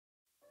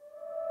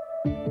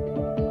Vimek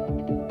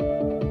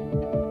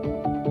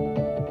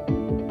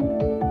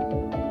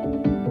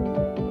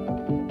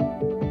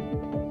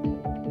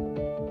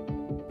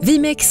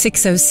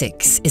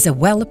 606 is a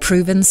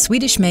well-proven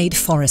Swedish-made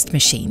forest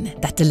machine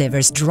that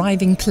delivers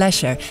driving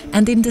pleasure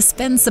and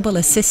indispensable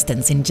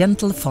assistance in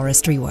gentle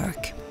forestry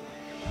work.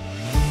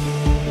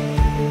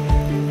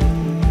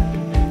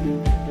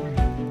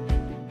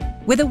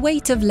 With a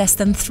weight of less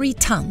than 3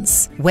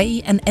 tons,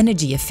 weight and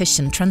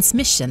energy-efficient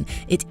transmission,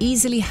 it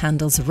easily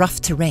handles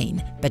rough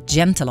terrain, but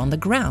gentle on the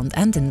ground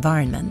and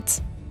environment.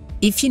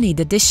 If you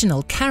need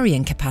additional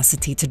carrying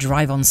capacity to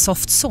drive on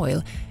soft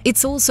soil,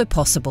 it's also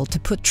possible to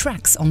put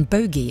tracks on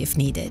bogie if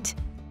needed.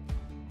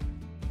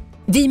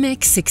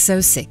 Vimek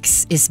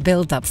 606 is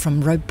built up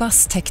from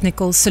robust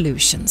technical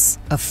solutions,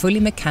 a fully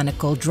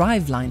mechanical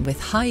driveline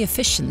with high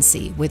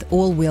efficiency with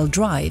all-wheel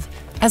drive,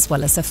 as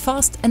well as a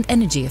fast and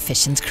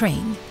energy-efficient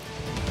crane.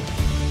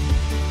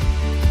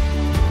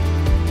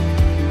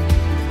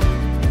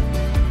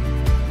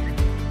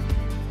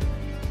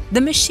 The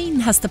machine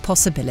has the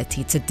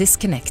possibility to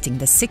disconnecting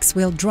the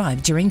 6-wheel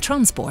drive during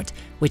transport,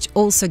 which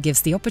also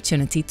gives the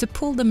opportunity to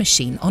pull the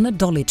machine on a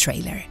dolly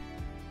trailer.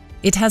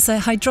 It has a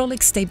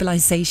hydraulic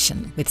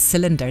stabilization with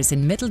cylinders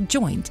in middle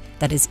joint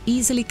that is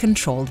easily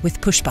controlled with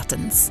push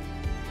buttons.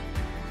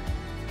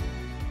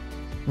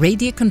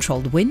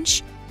 Radio-controlled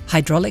winch,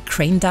 hydraulic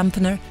crane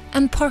dampener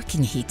and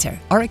parking heater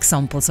are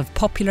examples of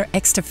popular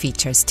extra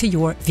features to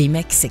your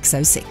Vimek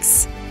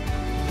 606.